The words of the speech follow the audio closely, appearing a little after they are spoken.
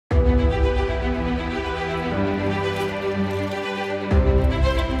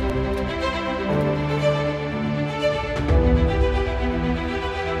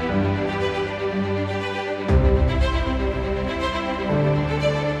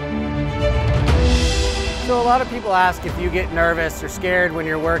So a lot of people ask if you get nervous or scared when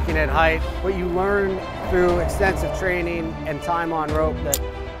you're working at height. What you learn through extensive training and time on rope, that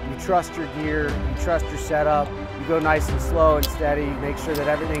you trust your gear, you trust your setup, you go nice and slow and steady, you make sure that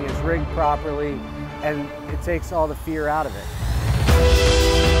everything is rigged properly, and it takes all the fear out of it.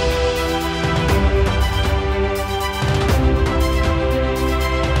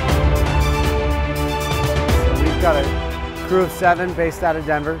 So we've got a crew of 7 based out of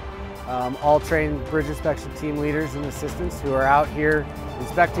Denver. All trained bridge inspection team leaders and assistants who are out here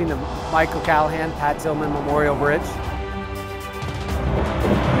inspecting the Michael Callahan Pat Tillman Memorial Bridge.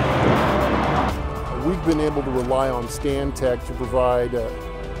 We've been able to rely on Stantec to provide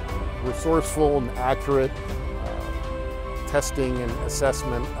resourceful and accurate testing and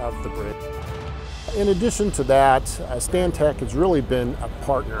assessment of the bridge. In addition to that, Stantec has really been a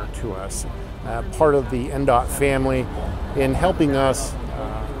partner to us, part of the NDOT family in helping us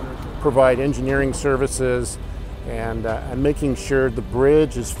provide engineering services and making sure the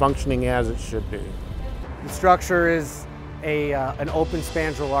bridge is functioning as it should be. The structure is an open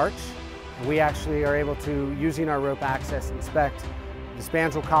spandrel arch. We actually are able to, using our rope access, inspect the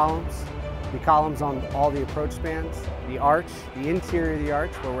spandrel columns, the columns on all the approach spans, the arch, the interior of the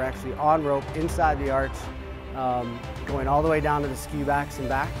arch, where we're actually on rope inside the arch, going all the way down to the skew backs and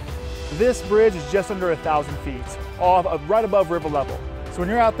back. This bridge is just under 1,000 feet, right above river level. So when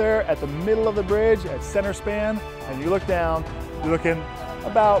you're out there at the middle of the bridge at center span and you look down, you're looking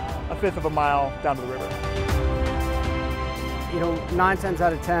about 1/5 of a mile down to the river. You know, 9 times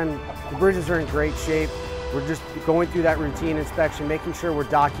out of 10, the bridges are in great shape. We're just going through that routine inspection, making sure we're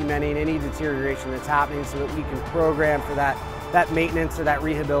documenting any deterioration that's happening so that we can program for that maintenance or that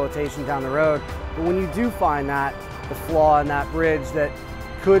rehabilitation down the road. But when you do find the flaw in that bridge that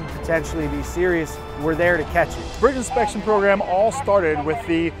could potentially be serious, we're there to catch it. The bridge inspection program all started with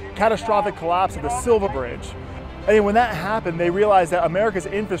the catastrophic collapse of the Silva Bridge. And when that happened, they realized that America's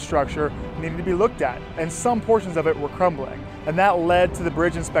infrastructure needed to be looked at, and some portions of it were crumbling. And that led to the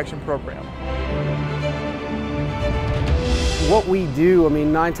bridge inspection program. What we do, I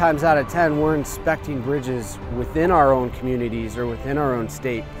mean, 9 times out of 10, we're inspecting bridges within our own communities or within our own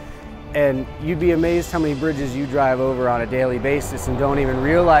state. And you'd be amazed how many bridges you drive over on a daily basis and don't even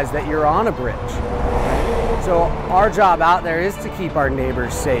realize that you're on a bridge. So our job out there is to keep our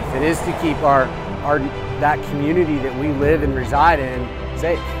neighbors safe. It is to keep that community that we live and reside in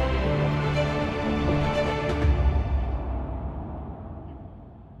safe.